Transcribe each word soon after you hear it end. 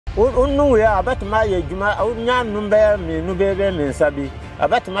Unu we abatuma ye djuma nya numbe me nu be me nsabi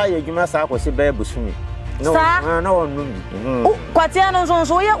abatuma ye djuma sa akosi be busumi no na wonu kwatia no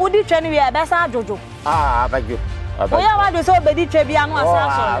so ye udi twa ni we abesa ajojo abajo oya wa do so obedi twa bia no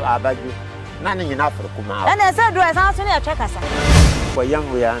asa so abajo na ni nyina afrokuma na ese do esa so ne atwa kasa kwa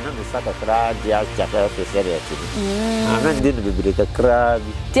yangu ya na misaka kra dia chaka fesere ati na ndi no bibire kakra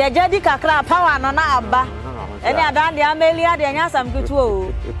bi ti ajadi kakra power no na aba ene adan dia amelia dia nya sam ketu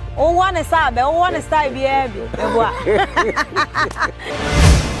o won sa be o won style bi e bi eboa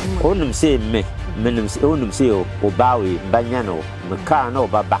onum se me menum se onum se o bawe banya no me ka na o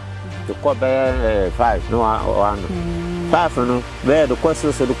baba to ko be 5 no o 5 no be do ko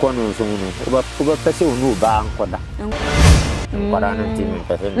so do ko no so no o ba pese onu ba nkoda nkoda no ti me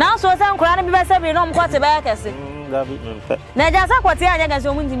pese na so se nkora na bi be se bi no mko te ba kese gabi me na ja sa kwoti anya kese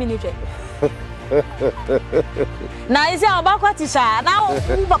o mu ndimi ni twe na isi aba kwati sha na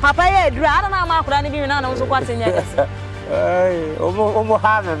papa ye aduro ana na ma akora ni bi na na so kwati nya kese omo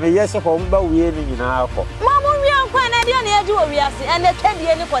ha me yes ho mba wie ni nyina akọ mama wi akwa na dia na eji owi ase ene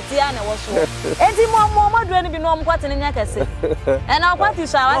twedie ni kwati ya na wo so enti mo maduro ni bi no kwati ni nya kese ena kwati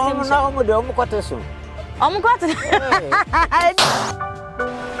sha wase mu na omo de omo kwati so omo kwati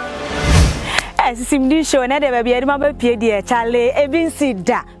SisiMu show na de bia de ma ba pie de chale ebinsi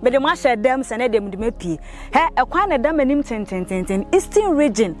da be de ma shedem se na de me pie he ekwa na da manim tenten Eastern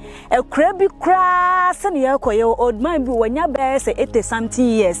region ekra bi kra se ne yakoye old man bi wonya ba se 80 something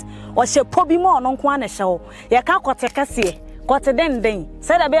years o she pobi mo no nko ana hye wo ye ka kote kase kote den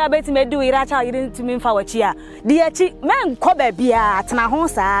se da be abeti me di ira cha ire ntimi mfa wachi a de yachi men ko ba bia atena ho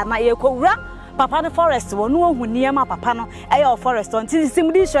saa na ye kowura papa no forest wo no ohu niam papa no eya forest on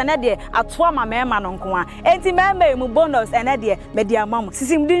SisiMu show na de atoa ma mema no nko a enti mema mu bonus ene de me de amam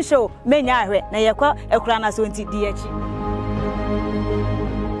SisiMu show menya ahwe na ye kwa ekura na so enti di achi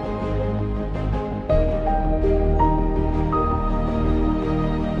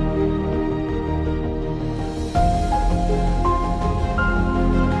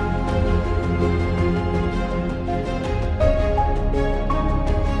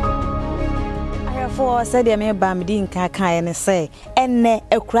said ya me ba me di nka kan ne se enne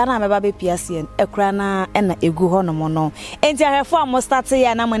ekura na me ba be piase ekura na ena egu ho no mo no enti ahefo a mo start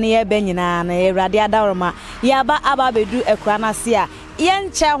ya na mo ne ye ba nyina na Ewrade adaroma ya ba aba bedu ekura na se a ye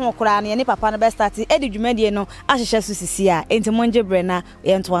nche ho kura na ne papa no be start edi dwumadie no ahehye so sisi a enti mo nje bre na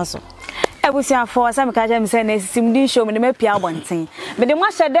ye nto aso ebusia for some ka jam say na SisiMu show me me pia bonten me de mo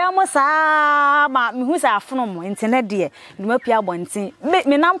hyedem mo saa ma me hu sa afono mo internet de me me pia bonten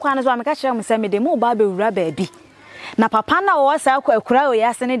me nam kwa na so me ka kire mo say me de mo ba be wura ba bi na papa na wo sa akura o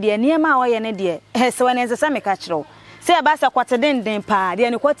ya se ne de niema wo ye ne de se wona nse me ka kire se ba sa kwate den pa de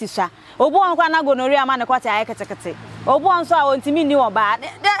ne kwati sha obu on kwa na gonori ama ne kwate aye ketekete obu on so a ontimi ni wo ba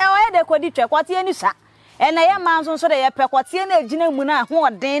o ye de kodi twa kwate ani sha ena ya manso so de ye pekotie na agina mu na ho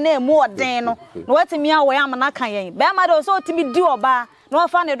odin na emu odin no na watimi awo ya amana kan yen be ma de so otimi di oba na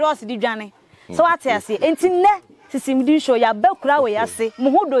ofa ne dos di dwane so wate ase enti ne SisiMu show ya bakura we ase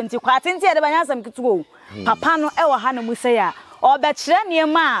mu hodo enti kwate enti e de banya asam kituo papa no e wo ha na mu se ya obekire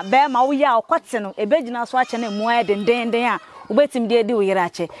niema be ma wo ya okwate no ebegina so ache na emu aye den a ubetim de di uyira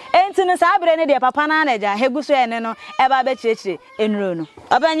ache enti no sa abire ne de papa na na ja heguso ene no e ba be chirechire enuro no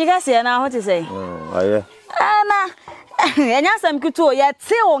obanyiga se na ho te sei aye ana enya sam kituo ya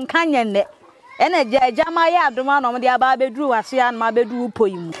te o nkanye ne ene ja ma ya adoma no de aba beduru wase ya na bedu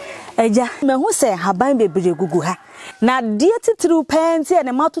poyimu eja mehu se haban bebre gugu ha na die titru penti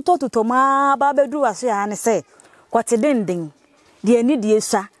ene matotototo ma aba beduru wase ya ne se kwate denden de ni die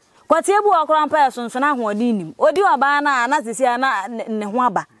swa kwate ebu akora mpa sonson ahoɔden nim odi oba na sisi na ne ho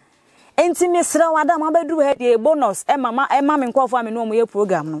aba enti mesra wada ma beduru ha de bonus ema me nkofo ame no mo ye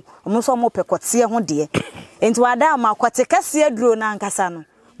program no mo so mo pekote ho de enti wada ma kwate kase aduro na nkasa no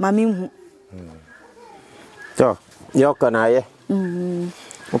ma menhu to yo kana ye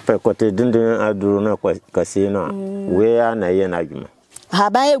o pekote dindin aduro na kase no we ya na ye na adwuma ha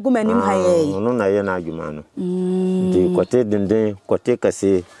ba egu manim ha ye no na ye na adwuma no de kwate dindin kwate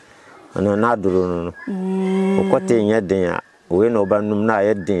kase na aduro no kwate nya den a we no ba num na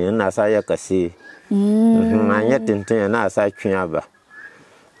ye den na sa ye kase na nya tenten na sa twen aba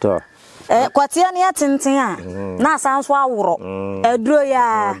to kwate ne atenten a na sa nso aworo aduro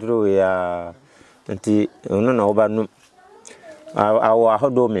ya nti ono na oba num awo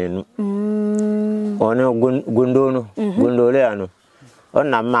ahodo menu ono gondo le ano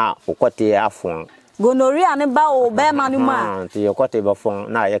ona ma okwate afon gonorrhea ne ba o be ma ni ma nti okwate ba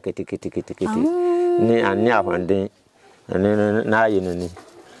fon na ya kiti ni ani ahwanden na aye nani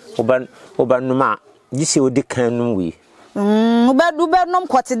oba numa gise odi kan num wi Ube nom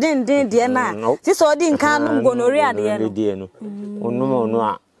korte den de na. Ti so di nka nom gonorrhea de no.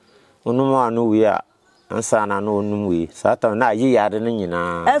 Onum anu wi a ansa na no onum wi. Satan na yi yare no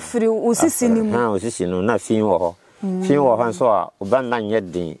nyina. Afiri osisi ni mu. Osisi no na fin wo ho. Fin wo ho so a oba ma nye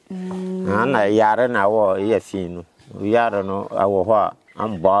den. Na yare na wo ye fin no. Yare no awo ho a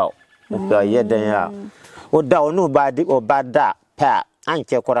ambo o ye den a. Oda onu ba di obada pa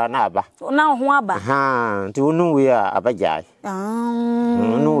anche kora na aba. Na ho aba. Nti onu wi a abajai.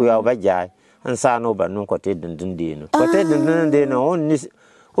 Onu wi a abajai. Ansa no ba no korte dindin de no. Korte dindin de no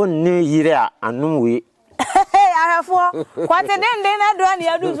onni yire a anum wi. Arafo korte dindin na do na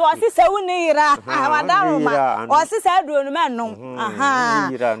yadu so asise woni yira awadama. Osise aduro no mennom.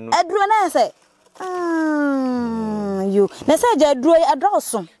 Aduro na se you na say aduro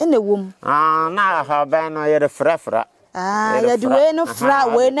adroso ene wom. Na ha ba no yere frafra. Ya dure no fra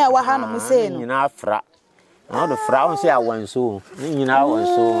we na wa ha no mu sei no. Nyina fra. Na do fra on se awanso. Nyina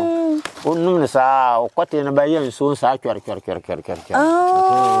awanso. Onum ne sa okote na ba yenso sa kwer. Na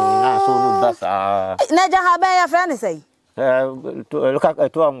so no basa. Na ja ha ba ya fra ne sei.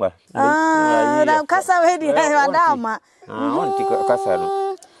 To amba. Na kasa we di ha dama. On ti kasa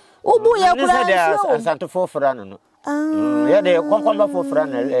no. Ubu ya kura nso. Santo fo fra no. Ya de konkomba fo fra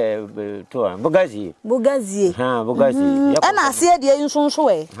na to bugazi. Bugazi. Bugazi. E na ase de nso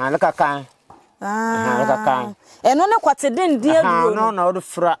we. Le kakan. Kakan. Eno ne korte den de aduro. No do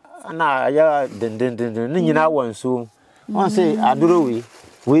fra na ya den ni nyina wanso. On say aduro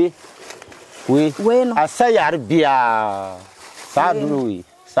we no. Asayar bia. Sa aduro we.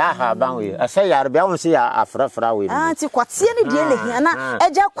 Sa ha ban we. Asayar bia on say afrafra we. Ti korte ne de le hia na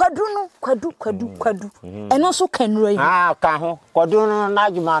eja kwadu no kwadu. Eno so kanuro yi. Ka ho. Kwadu no na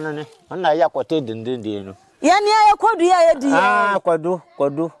adwuma no ne. Na ya korte den no. Ya ni ya kwadu ya di ya.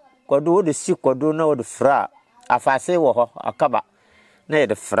 Kwadu wo de si kwadu na wo de fra. Afase wo ho akaba. Na ye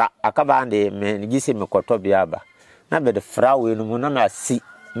de fra akaba ande me gise me koto bia ba. Na be de fra we no mu na na si.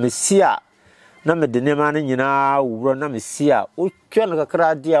 Me si a na me de nema na nyina wuro na me si a o twa no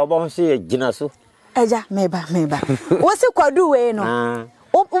kakra dia wo ba ho se gina so. Eja meba. Wo si kwadu we no.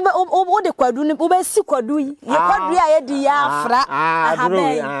 O de kwadu ni o be si kwadu yi. Ye kwadu ya ye di ya fra. Aha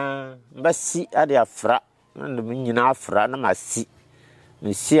ba si ade afra. Na me nyina afra na ma si.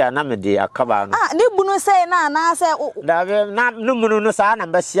 Misia na me de akaba no. Ni bunu sei na sei da be na no munu no sa na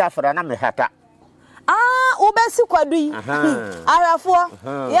ba sia fra na me hata. O be si kwadu yi. Arafo.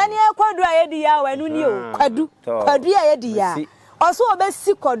 Ye ni kwadu a ye di ya wanu ni o. Kwadu a ye di ya. Oso o be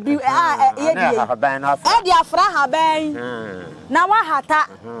si kwadu ye di. E di afra ha ban. Na wa hata.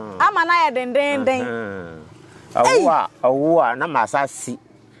 Ama na ye den. Awwa na masa si.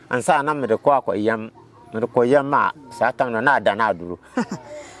 Ansa na me de kwa yam. Me ko yama Satan no na ada na aduro.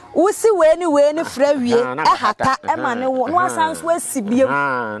 Usi we ni fra wie hata e ma ne wo no asanso asibiem.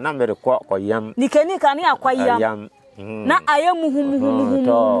 Na me ko yam. Nikanika ne akwayam. Na ayamuhumuhumuhumu.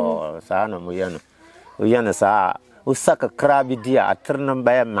 To sa na mo yano. O yana sa usaka krabi dia atrnan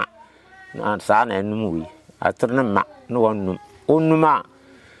bayama. Na sa na enum wi. Atrnan ma no wonum. Onuma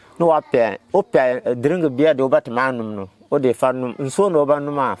no wape dringa bia de obatma anum no. O de fanum nso no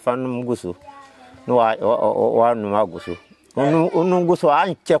obanuma fanum gusu. No wa no aguso onu guso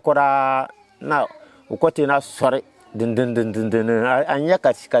anche kora na ukote na sore din anya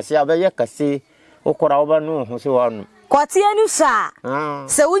kasi abaye kasi okora oba no ho se wanu korte anu sa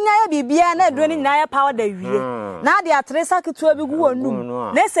se wunya ya bibia na aduro ni nyina ya power da wie na de atresa ketua bi gu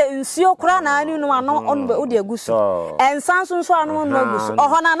wonum na se nsuo kora na anu no ano onu o de aguso ensanso so anu no aguso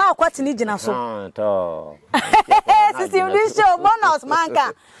oho na akwati ni gina so to SisiMu show bonus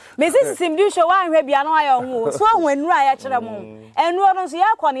manka me SisiMu show wa hwe bia no ayo ho so ho anu aya kire mo anu no so ya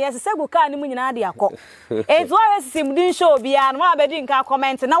kɔ ne yesegu ka ni mu nyina de akɔ ezo SisiMu show bia no abedi nka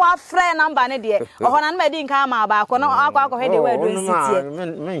comment na wa frɛ number ne de oho na medi nka ma ba akɔ na akɔ hwe de wa do sitie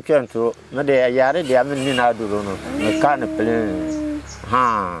men twento me de yare de amen ni na aduro no me ka ne plan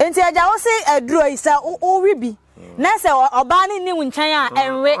enti aja wo se aduro isa o wi bi na se oba ni nkyɛn a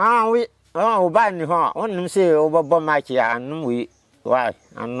enwe oba ni ho onum se obabo maki anum wi why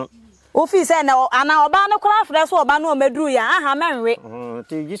anum office na ana oba ne kora afre so oba no meduru ya aha menwe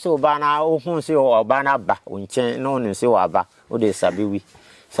ti gi so oba na ohun se oba na ba onkyɛn na onum se wa ba o de sabi wi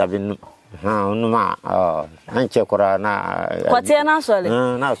sabi nu onuma anche kora na korte na sole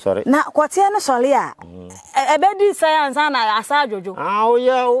na korte na sole a ebedi science na asa jojo o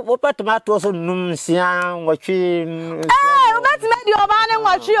ye o petma to so num sia nwotwe o betma di oba ne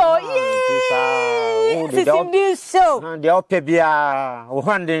nwotwe o SisiMu show de o pe bia o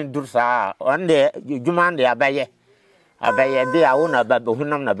hande dursa onde juma nde abaye bia wo na ba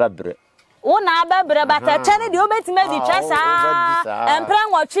hunam na babre Una bebre bata chane di obetime di chesa.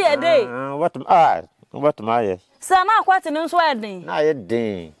 Empren watchi a day. What my Sana kwati no so eden. na ye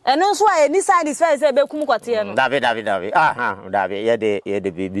den. Eno so a ni side is say be kum kwate no. David. David, ye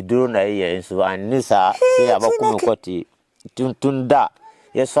de bi duro na ye nso anisa se abakum kwati. Tuntunda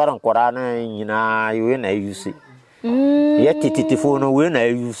ye soran kwara na nyina ye na yusi. Ye tititifo no we na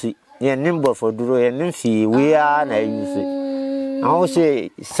yusi. Ye nimbo for duro ye nimfi we a na yusi. Aho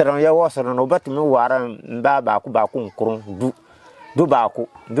se seran ye wo seran no batumi wara mba ba ku nkron du ba ku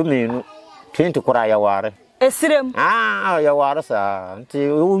du menu 20 kwara ya ware. Esirem. Ya wara sa nti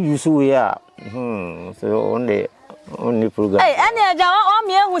o yusu we a so only program. Any aja o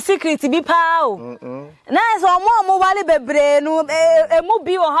me ehu secret bi pa o. Na so mo wale bebre no emu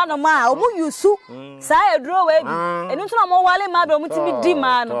bi o hano ma o mu yusu sa eduro we bi enu so na mo wale ma do mu ti bi di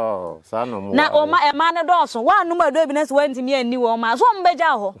ma no. Na o ma e ma ne do so wa nu ma do bi na so wanti mi ani wo ma so mo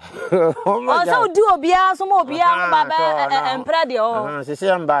beja ho. O so di obia so mo obia mo baba empre de o. Sisi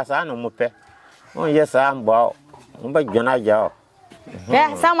amba sa no mo pe. On yesa mbo mo ba dwana ja o.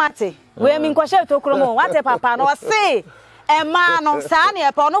 Samate we mi nkoshe to kromo wate papa no se e ma no sa na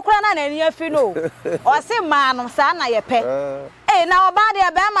ye pe no kura na ani afi no o se ma no sa na ye pe na oba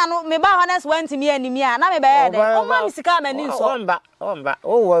de be ma no me ba honest want me animi a na me be ye de o ma mi sika ma ni so omba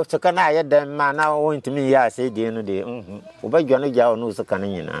wo sika na ye de ma na wo ntimi ya se de no de o ba dwane ja o no sika na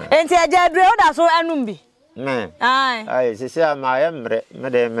nyina enti aja dure o da so anum bi ai sisi ama ya mre me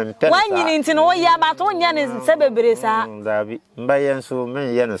de me mpɛ wanyini nti no ya ba to nya ne se bebere sa dabi mba yen so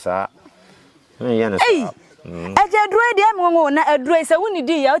men ye no sa aja dure de mo na adure se woni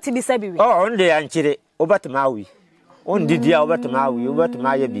di ya o ti bi sa biwe onde ya nchire obatama awi ondi dia obatama awi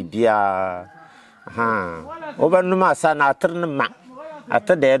obatama ya bibia obanuma sa na atrne ma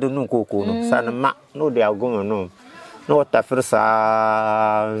atade do nu kokoko no sa na ma no de agomo no no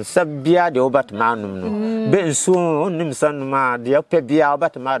tafirsa sabia de obatama num no bensu onim sanuma de apabia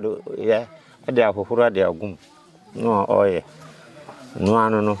obatama do ye de ahohoro de agum no oye no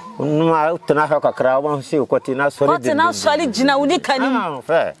anu no numa tena ha kakra won se okoti na sori de na sori gina woni kanim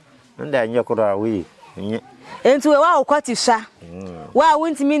fe nda anye kura wi nye enti we wa okoti sha wa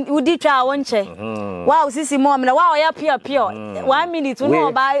wontimi udi twa wonche wa SisiMu amna wa ya pia 1 minute no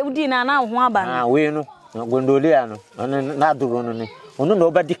oba udi na na ho aba na we no gondoli ano na aduro no ni onu na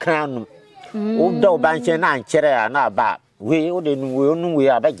obadi kan anu o da obanche na ankere a na ba we o de nu we onu we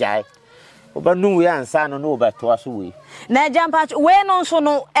abajai oba nu we ansa no no obato aso we na jampa we no so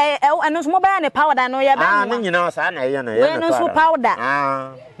no eno so mo ba ne powder no ya ba na nyina sa na ye no we no so powder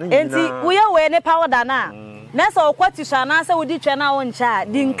enti we ne powder na so kwati sha na se odi twa na woncha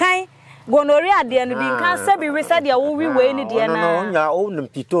dinkan gonorrhea de no dinkan se bi we se de wo wi we ni de na no nya o num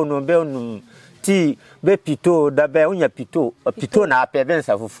pito no be onum ti be pito da be onya pito na ape be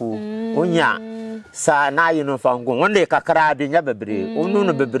nsa fufu onya sa na yi no fango wonde kakra bi nya bebre onu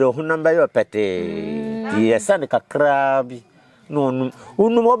no bebre hu namba yo pete ye sa ne kakra bi no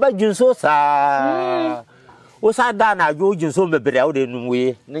onu mo ba junso sa o sa da na jo junso bebre o de nu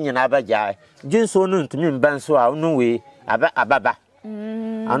we ne nyina ba ja junso no ntumi mban so a onu we ababa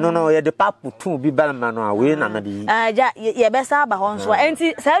ano no ye de papu tu bi balma no we na madi ja ye be sa ba ho nso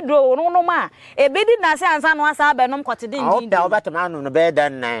enti sa dro no ma e be di na se ansa no asa ba nom kote din din o ba tama no be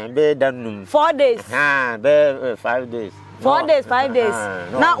dan num 4 days be 5 days 4 days 5 days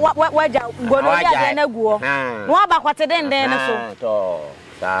na waja gono ya na guo no ba kote din no so to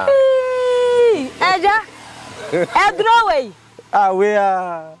sa eja edro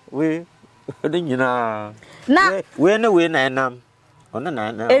we nyina na we na enam ona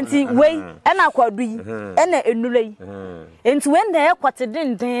na enti we na kwadu yi na enure yi enti we na e kwate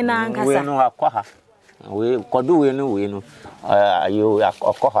denden na nkasa we no akwaha we kwadu we no ayo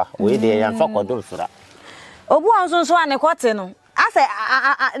akwaha we de ya fa kwadu mfura obu onso ane kwate no ase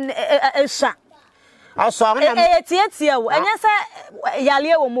esha aso na etia wo enye se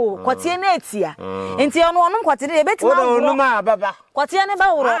yale wo mo kwate na etia enti ono onum kwate de betima ono ma baba kwate ne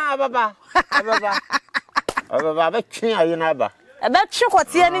ba woro baba be twen ayi na ba ebe twe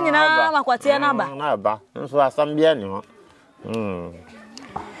kwate ne nyina ma kwate na ba nso asam bia ni ho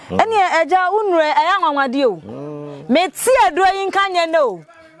eni eja unure eya nwanwade o meti aduro yin kanye no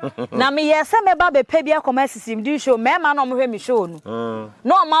na me yese me ba be pa bia koma SisiMu di show me ma no mo hwe mi show no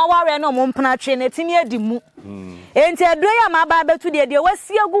no ma ware no mo mpana twe na timi adimu enti aduro ya ma ba betu de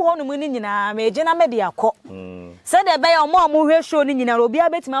wasi agu ho no mu ni nyina me je na me de akọ se de be ya mo hwe show ni nyina obi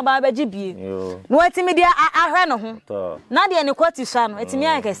abetimi ba ba gibie no etimi de ahwe no ho na de ne kwati sha no etimi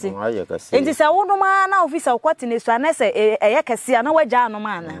ayekese enti se wo no ma na ofisa kwati ne so na se eyekese na waja no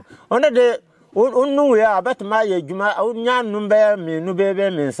ma na onde de onu we abetima ya adwuma nya numbe me nu bebe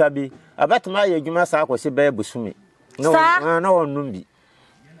me nsabi abatuma ye adwuma saa kwose be busumi na wonum bi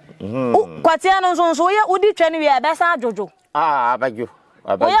kwate no so ye udi twa ne wi abesa adwojo abadwo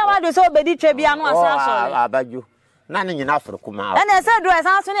oya wadu so obedi twa bia no asa so abadwo na ne nyina afro kuma na se do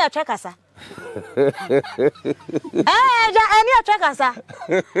esa so ne atwa kasa ja ani atwa kasa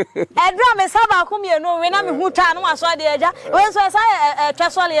edra me saba ko me no we na me hu twa no aso de eja we so esa twa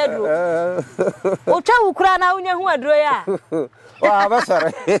so le aduro o twa ukura na unya hu aduro ya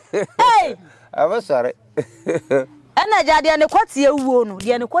abasare abasare ena ja de ne kwati ewuo no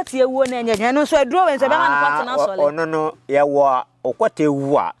de ne kwati ewuo na enye no so aduro we so be ma ne kwati na so le ono no ye wo okwati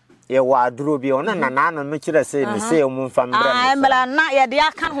ewu a ye wa aduro bi ono na no kire se me se mu mfa mbre embla na ye de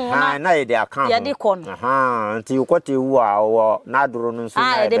aka ho na ye de aka ho ye de kon nti okwati ewu a wo na aduro no so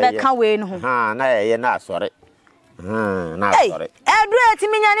na ye de be ka we no ho na ye na asore na asore aduro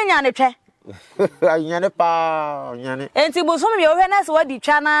etimi nya ne twe anyane pa anyane enti busum bi ohwe na se wadi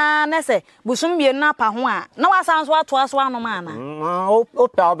twa na se busum bi na pa ho a na wasan so ato aso anu ma na o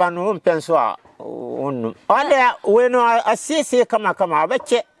pa ba no mpenso a onu ade we no asiesie kama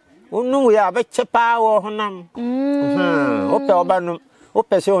abeche onu ya abeche pa wo honam o pa ba no o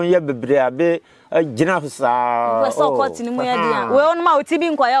pese on ye bebre abe gina sa we so korti ni mu ya dia we onu ma otibi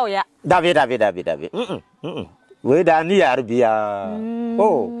nkoya oya david we da ni yar bia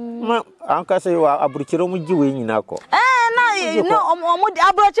ma anka se wa aburchiro mu jiwe nyina ko no omo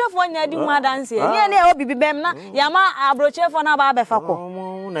abrochefo nya di mu adanse ne obibi bem na ya ma abrochefo na ba befa ko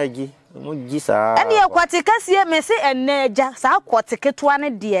na gi mu gi sa ene e kwate kase me se eneja sa kwate ketua ne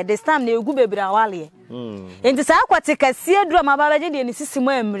de this time na egu bebira wale enti sa kwate kase duro ma ba beje de ne SisiMu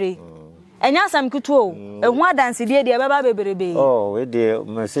amre enya sam ketuo ehu adanse de de beba beberebe we de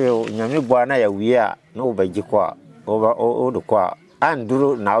me se nyame gbo na ya wi a na obagi kwa o do kwa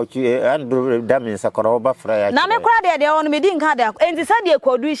anduro na ochi anduro damin sakora oba fra ya na me kra de on me di nka de enti sa de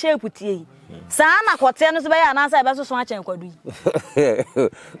kwadu shape tie sa na kote no so be ya na sa be so so a chen kwadu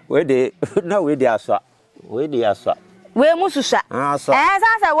we de na we de aswa we mususa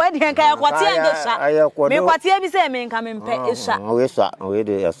sa we de nka kote nge sha me kote bi se me nka me mpe esha we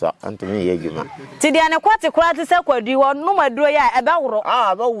de aswa antumi ye djuma ti de ne kote kra ti se kwadu wo no maduro ya ebe wuro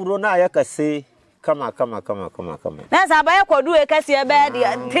ba wuro na ya kase kama na sa ba yakodu e kase e ba de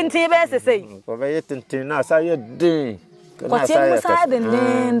tintin be sesei ko ba ye tintin na sa ye din ko ti mu sa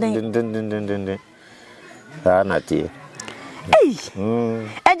din sa na ti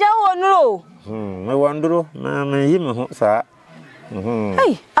eja wonuro me wanduro na me yi me ho sa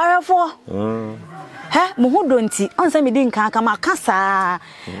arafo mu hu donti onsa me din kan kama kasa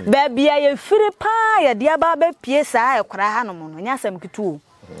ba bia ye firi pa ya dia ba ba pie sa e kra ha no mo nya sam kituo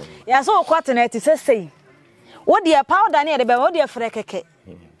ya so kwate na ti sesei wo de powder na de be wo de frɛ keke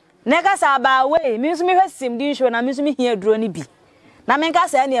nega sa ba we mi so mi hwasim din show na mi so mi hia duro ni bi na me nka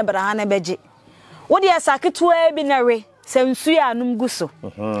sa na e bra ha na beje wo de saketo a bi na we sensu ya num guso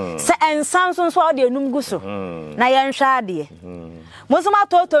se ensan so wo de num guso na ye nhwa ade mo so ma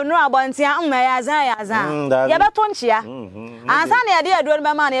toto nu abontia ya zan ye beto nchia ansa na ye de aduro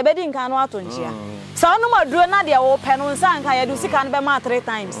be ma na ye be di nka no ato nchia sa onu maduro na de wo pe no nsa nka ye du sika no be ma 3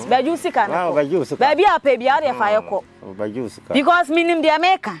 times be ju sika no be bia pe bia de fa ye ko because minim de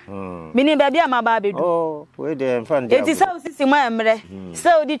America minim be bia ma ba be du we de mfa de enti sa SisiMu amre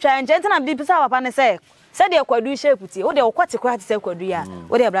sa odi twa nche na bi pisa papa ne se de kwadu shape tie wo de kwate kwa te se kwadu ya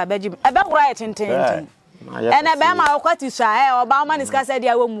wo de bra beji e be kura ye tenten ene be ma kwati sha oba ma ni ska se de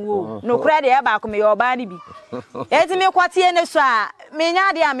awo mu wo no kura de e ba ko me oba ni bi enti me kwati ene so a me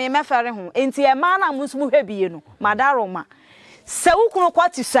nya de a me mefere ho enti e ma na musumu hwebie no madaro ma se wukunu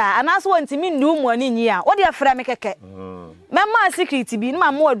kwati sha anaso wonti mi ndu mu ani nyi a wo de frɛ me keke me ma secret bi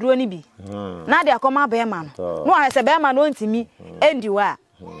na ma aduro ni bi na de akoma be ma no ha se be ma no ntimi endi wa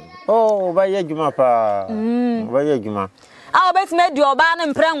ba ye djuma pa ba ye djuma obet me di oba na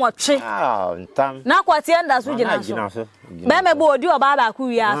mpre nwotwe ntam na kwati enda so gina so be me bo odi oba ba ku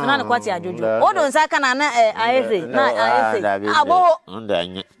wi aso na ne kwati ajojo odo nsa kana na ayese abo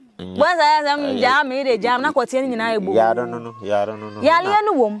ndanye Bwanza ya zam jam ire jam na kwati nyina ebo yaro no yale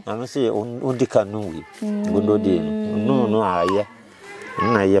no wom am se undika no wi gondo de no aye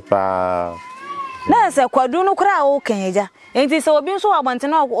na ye pa na se kwadu no kura o kenja enti se obi nso abonte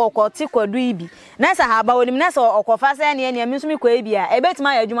na okoti kwadu ibi na se ha ba onim na se okofa se ne ne miso mi kwa ibi a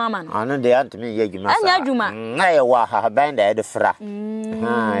ebetima ya adwuma ma no anu de antimi ya adwuma sa anya adwuma na ye wa ha ban da de fra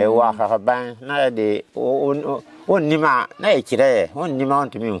ye wa ha ban na de onima na ye kire onima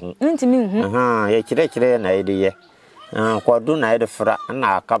ontimi hu ye kire na ye de ye kwadu na ye de fra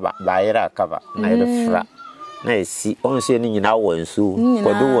na akaba ba yira akaba na ye de fra na si on se ni nyina wo nsu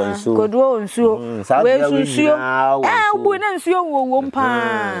kodo wo nsu we nsuo ubu na nsuo wo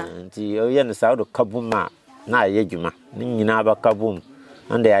mpa nti o ye no sa do kabuma na aye dwuma ni nyina ba kabum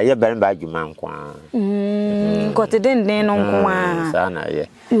ande aye ban ba dwuma nkwa korte den no nkwa sa na ye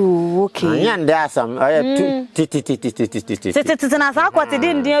okay nya nda asam aye ti na sa korte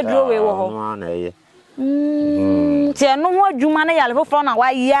den aduro we wo ho na ye ti eno ho adwuma na yale foforo na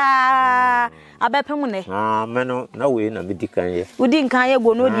wa ya abepem ne meno na we na medikan ye udi nkan ye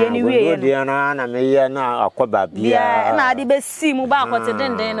go no die ni wie ye no na me ye na akoba bia na ade be si mu ba korte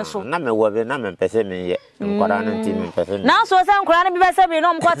den no so na me wo be na me pese me ye nkora na nti me pese na so se nkora na bi be se bi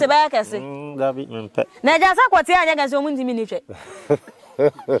no mkorte be kese gabi me pe na ja sa korte anya kese o mu ntimi ni hwe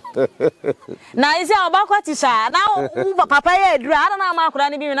na isi oba korte sha na papa ye adura ana na ma akora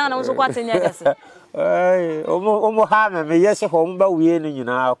na bi na na so korte nya kese omo ha me yes ho mba wie ni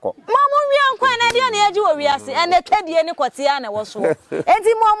nyina akọ mama wie nkwa na dia na eji wo wiase ene twadie ni kwate ya na wo so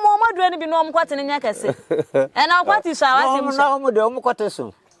enti mo maduro ni bi no om kwate nya kese ena kwate sha wasim na omo de omo kwate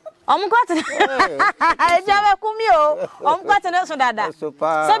so omo kwate eja be kumi o omo kwate na so dada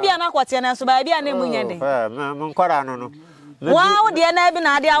sabia na kwate na so ba bia na munya den me nkora no wow de na bi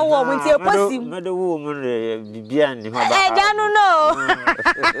na ade awo mo nti eposim me de wo mo bibia ni ho ba eja no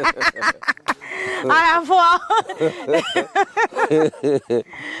I for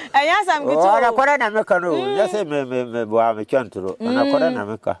aya sam gitu ora kora na meka no just say me boa me twanturo na kora na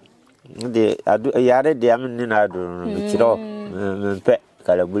meka de yare de am ni na aduro no me kiro me pe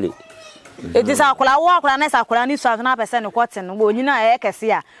kalabuli eti sa akula wo akula na sa akula ni so na pese ne korte no bo nyina e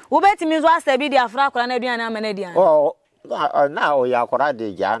kese a wo betimi zo asabi di afra akula na aduane amana dian na o ya akora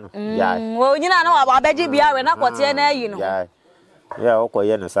de ja no ja wo nyina na wa abeji bia we na korte na ayi no ya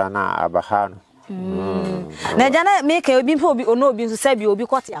okoye no sa na abaha no na jana make obi mpo obi ono obi nso sabi obi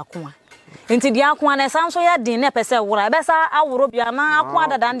korte akoa nti dia akoa na sanso ya din na pese wura be sa awuro bia na akoa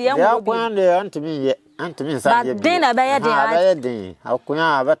dada de enwo obi akoa de antimi sa ye din na be ye din ba ye din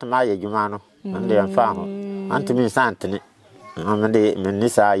akoa abatama ye dwuma no nde yamfa ho antimi sa antene amede menni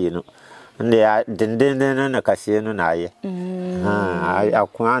sa ye no nde den na kase no na ye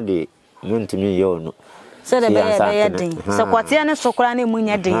akoa de ntimi ye ono se de be din se korte ne sokora na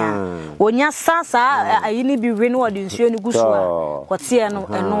munya din a onya sasa ayi ni bi we no odi nsuo ni gusu a korte no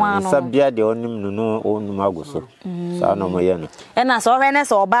eno ano sabia de onim no onum aguso sa no moye no e na so hwe ne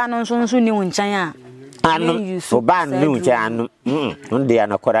se oba no nso ni wunchan a anu oba ni wunchan anu nde ya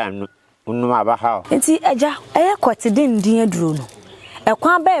na kora anu onum abaha enti aja eye korte din aduro no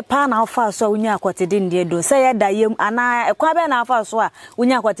ekwan be pa na afa so unya korte din aduro se ye da yem ana ekwan be na afa so a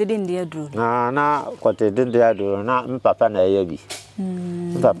unya korte din aduro na korte din aduro na mpapa na ye bi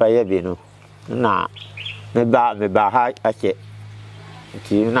mpapa ye bi no na me ba ha ache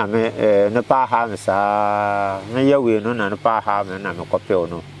ti na me ne pa ha me sa me ye we no na ne pa ha me na me kopeo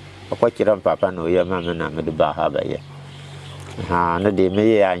no akokira mpapa no ye ma me na me de ba ha ba ye na de me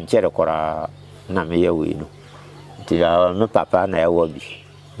ye anchere kora na me ye we no ya me papa na ewo bi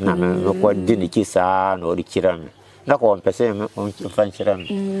na me ko dini kisa na ori kira me na ko pese me on fan kira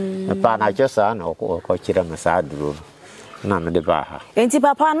me pa na josa na ko kira me sa aduro na me de ba ha enti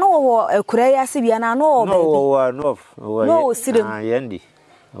papa no wo ekura ya se bia na no no sirem yendi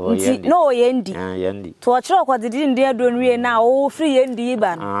no yendi yendi to chiro ko didi aduro nwie na o free yendi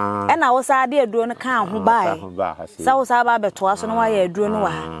ba no e na wo sa de aduro no kan ho ba sa wo sa ba beto aso no wa ya aduro no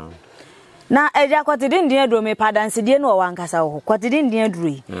wa na eja korte din aduro me padanse die no wankasa wo korte din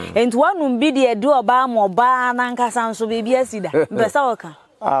aduro enti wanum bi de adu oba mo ba na nkasa nso bebi asida mpesa woka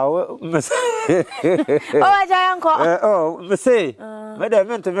o aja yanko me say me de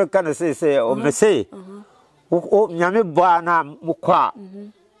mente me kan say o me say o nyame ba na mukwa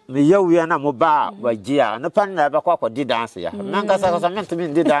me yawia na mo ba wagia na pan na ba kwa di dance ya na nkasa mente me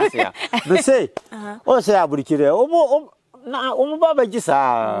di dance ya me say o say aburikire o na omu baba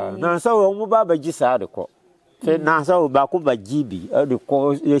gisa na so omu baba gisa de ko fe na so ba ko ba gibi de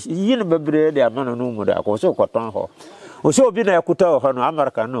ko yin bebre de amana no mu da ko so ko ton ho o so obi na yakuta ho no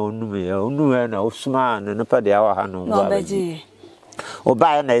america na onu na osuma na pa de awa ha no ba ji o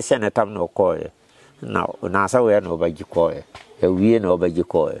ba na ese na tam no ko ye na so we na ba gi ko ye e wie na ba gi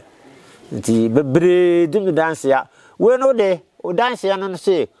ko ye nti bebre de dance ya we no de o dance ya no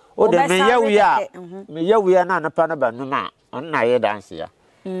se o de me yawia na pa na ba no ma na ye dance ya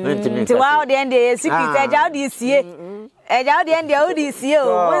nti wa o de ende secret eja o de sie eja o de ende o de sie o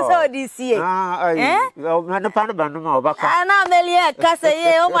won so o de sie na pa na ba no ma o ba ka na melia kase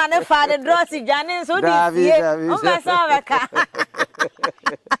ye o ma ne fa de dross jane so de sie o ma so ba ka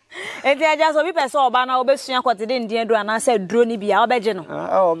Enti aja so bi pese oba na obesua kwotede ndie do ana se duro ni bia obeje no.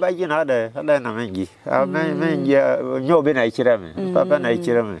 Obeje na ade na mengi. Mengi nyo obi na ikira me. Papa na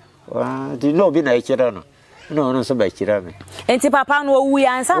ikira me. Di no obi na ikira no. No so ba ikira me. Enti papa no owu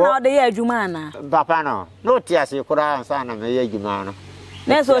ya ansa na ode ye adwuma na. Papa no ti ase kura ansa na me ye adwuma no.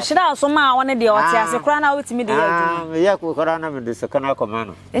 Na so shira so ma won de o ti ase kura na wetimi de ye adwuma. Me ye kura na me de sekana koma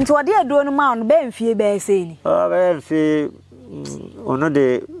no. Enti ode aduro no ma on be mfie be ese ni. Be mfie ono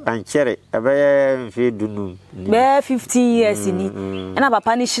de anchere abaya mfie dunu. Be 15 years ni. Na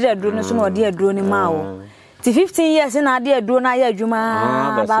papa ni shira aduro no so na ode aduro ni ma wo. Ti 15 years na ade aduro na ye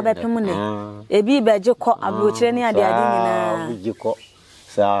adwuma ba be pem ne. Ebi be je ko abrochire ni ade nyina. Mujiko.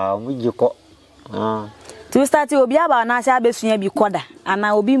 Sa mujiko. To start obi aba na sha besua bi koda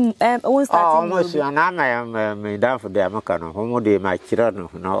ana obi won start mo sua na me dan for de amaka no homo de ma kira no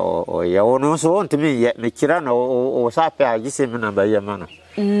na o ye wono so ontimi ye me kira no o sape agise me na ba ye ma no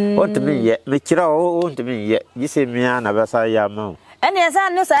ontimi ye me kira o ontimi ye gise me na ba sa ya ma ene esa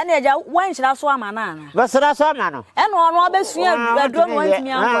no sa ene eja wan hira so ama na ana ba sira so ama no ene ono obesua aduro no ontimi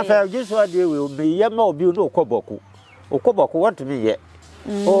an na fa gise wa de we me ye ma obi no okoboku ontimi ye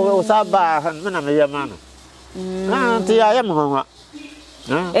o saba me na me ye ma no Auntie, I am home.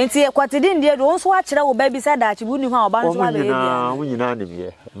 Enti kwatidi ndie do nso a kire wo ba bi sa da achibu ni ho a oba nso a be bia wo nyina nim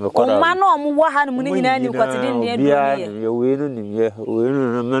ye ma no mu wo ha no mu nyina ni kwatidi ndie do ye we no nim ye we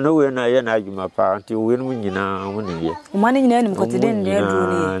no no we na ye na adwuma pa anti we no nyina wo nim ye ma ni nyina nim kwatidi ndie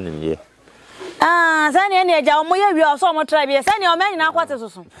do nim ye sani ene eja omo ye wi so omo try bia sani o ma nyina kwate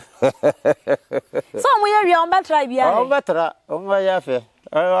soso so omo ye wi o ba try bia o ba tra o ma ya fe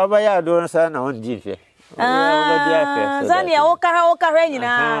o ba ya do sa na on di fe Zani ya okara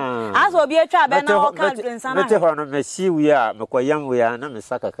nyina aso obi atwa be na oka nsa na mete ho no mesi wi a mekoyam wi a na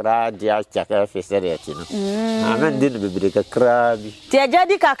mesaka kra dia chaka fe sere ati no amen din bebere kakra bi ti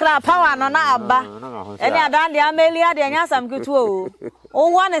ajadi kakra power no na aba ene adan dia amelia de nya sam ketu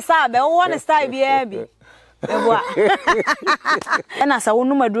o wone sa be o wone style bi e bi eboa ena sa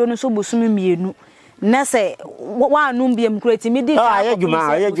wonu maduro no so bosumi mienu Nese wa numbi mkreti midi ya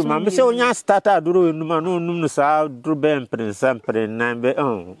juma me se onya starter aduro enuma no num no sa aduro be mprensampre nan be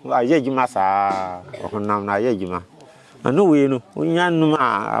ya juma sa honam na ya juma anu we no onya num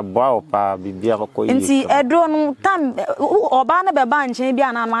aboa opa bibia ko yi nti eduro no tam oba na be ba nchen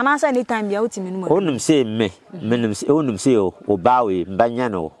bia na na sa ni time bia otimi no onum se menum se onum se oba we mbanya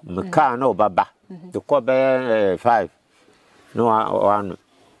no meka na obaba de ko be 5 no anu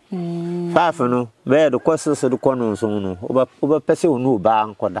 5 no be do kwaso so do kono so no oba pese onu ba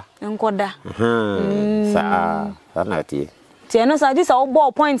nkoda sa na tie no sa di sa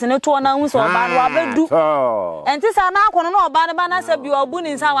obo point ne to na hu so oba no abedu enti sa na akono no oba ne ba na sa bi obu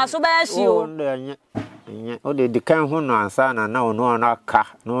ni nsa wa so ba ya hie o nye o de kan hu no ansa na na onu na ka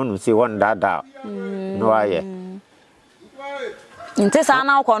no onu se won dada no aye enti sa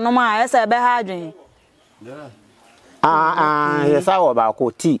na akono ma ese be ha adwen yesa wo ba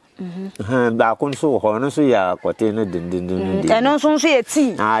ko ti ba ko nso ho no so ya kote no dindindin eno nso ye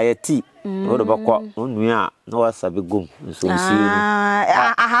ti ye ti o do ba ko onu a na wasabe gum nso nsi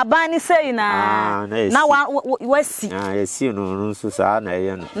ahabani sei na wasi yesi no nso sa na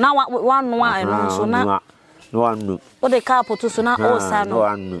ye no na wanu a eno nso na no anu o de ka poto so na o sa no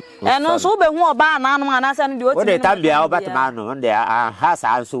eno nso be hu oba na anu ana sa no de o de tambia o batma no nde ha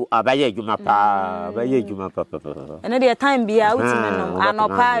sa nso abaye adwuma pa eno de time bia utime no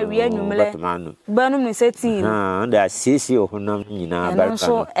anopa wi anwumle banum ni seti nde asisi o honam nyina ba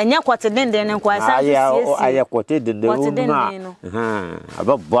nso enye kote dende ne kwa sa asisi aye kote dende o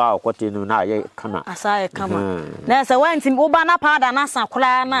ababa kote no na aye kama asa kama na sa wantim oba na pada na sa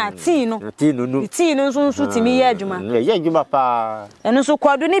kula na ti no nso timi ye adwuma ye adwuma pa eno so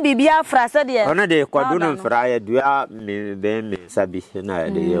kwadu ni bibia afra se de ono de kwadu no mfra ya dua me sabi na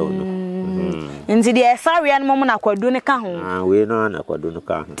de ye ono nti de esawe an mom na kwadu ne ka ho we no na kwadu no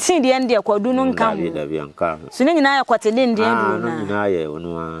ka ho ti de en kwadu no nka ho da bi nka ho so ne nyina ya kwate de ndie ndu na nyina ye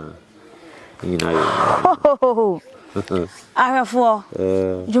ono nyina ye ahwefo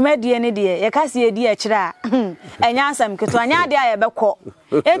dwumadie ne de ye ka se edi a kira enya asam keto anya de a ye bekọ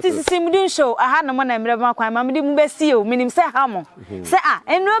enti SisiMu show aha no mo na mre ba kwan ma mde mu besi o minim se ha mo se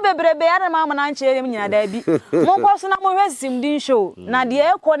enu bebrebe ya na ma mo na nche nyina da bi mo ko so na mo hwe SisiMu show na de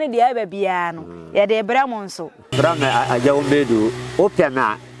e ko ne de e ba bia no ye de bra mo nso bra me aja o medu o pia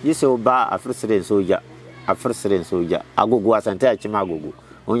na yise oba afrisire soja agogo asante achima agogo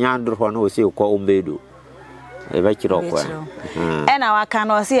onya ndro ho na o se ko o medu e be kire okwa e na waka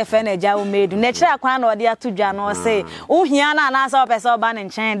na o se efe na agya wo medu na kire akwa na odi atudwa na o se uhia na na asa opese oba ne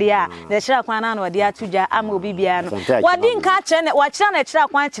nchen de a na kire akwa na odi atudwa ama obi bia no wodi nka kire ne wa kire na kire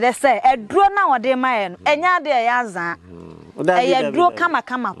akwa kire se eduro na wodi maye no enya de ya azan eduro kama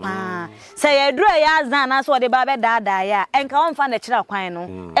pa se eduro ya azan na so wodi ba be dada ya enka won fa na kire akwa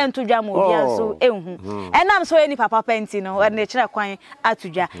no entudwa ma obi aso ehu enam so eni papa penti no wodi na kire akwa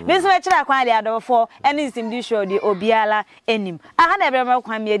atudwa me so kire akwa de adofo eni simdi show de obiala enim aha na ebrema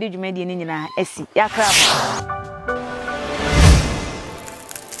kwa me edi dwumadi ni nyina asi yakra